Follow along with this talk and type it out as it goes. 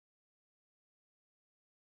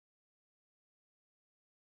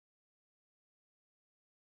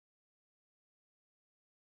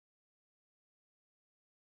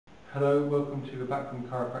Hello, welcome to the Back from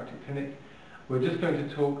Chiropractic Clinic. We're just going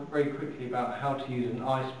to talk very quickly about how to use an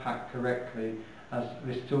ice pack correctly, as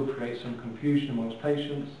this still creates some confusion amongst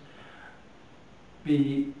patients.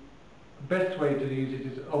 The best way to use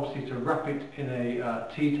it is obviously to wrap it in a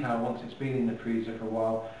tea towel once it's been in the freezer for a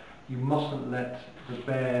while. You mustn't let the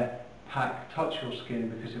bare pack touch your skin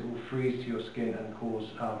because it will freeze to your skin and cause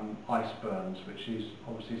ice burns, which is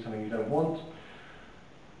obviously something you don't want.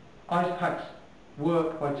 Ice packs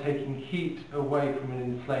work by taking heat away from an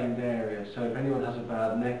inflamed area. So if anyone has a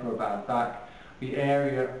bad neck or a bad back, the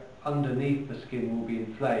area underneath the skin will be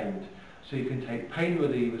inflamed. So you can take pain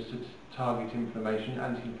relievers to target inflammation,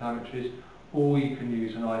 anti-inflammatories, or you can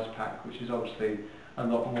use an ice pack, which is obviously a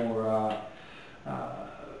lot more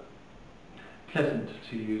pleasant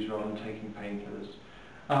to use rather than taking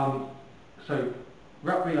painkillers. So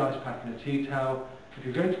wrap the ice pack in a tea towel. If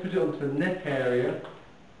you're going to put it onto the neck area,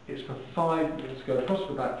 it's for 5 minutes, go across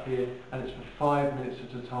the back here, and it's for 5 minutes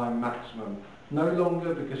at a time maximum. No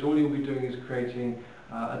longer, because all you'll be doing is creating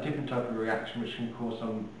a different type of reaction which can cause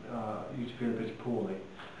you to feel a bit poorly.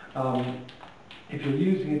 If you're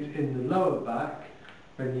using it in the lower back,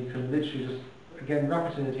 then you can literally just, again,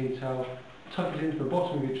 wrap it in a tea towel, tuck it into the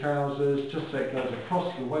bottom of your trousers, just so it goes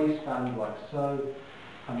across your waistband like so,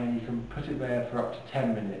 and then you can put it there for up to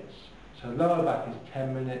 10 minutes. So lower back is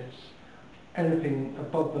 10 minutes. Anything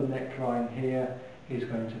above the neckline here is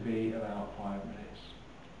going to be about 5 minutes.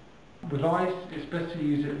 With ice, it's best to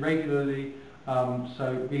use it regularly,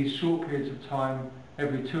 so these short periods of time,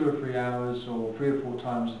 every 2 or 3 hours or 3 or 4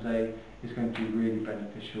 times a day, is going to be really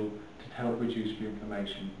beneficial to help reduce the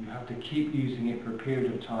inflammation. You have to keep using it for a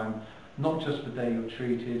period of time, not just the day you're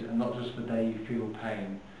treated and not just the day you feel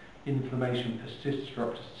pain. Inflammation persists for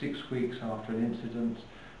up to 6 weeks after an incident,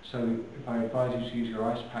 so if I advise you to use your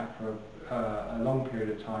ice pack for a long period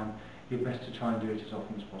of time, you're best to try and do it as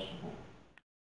often as possible.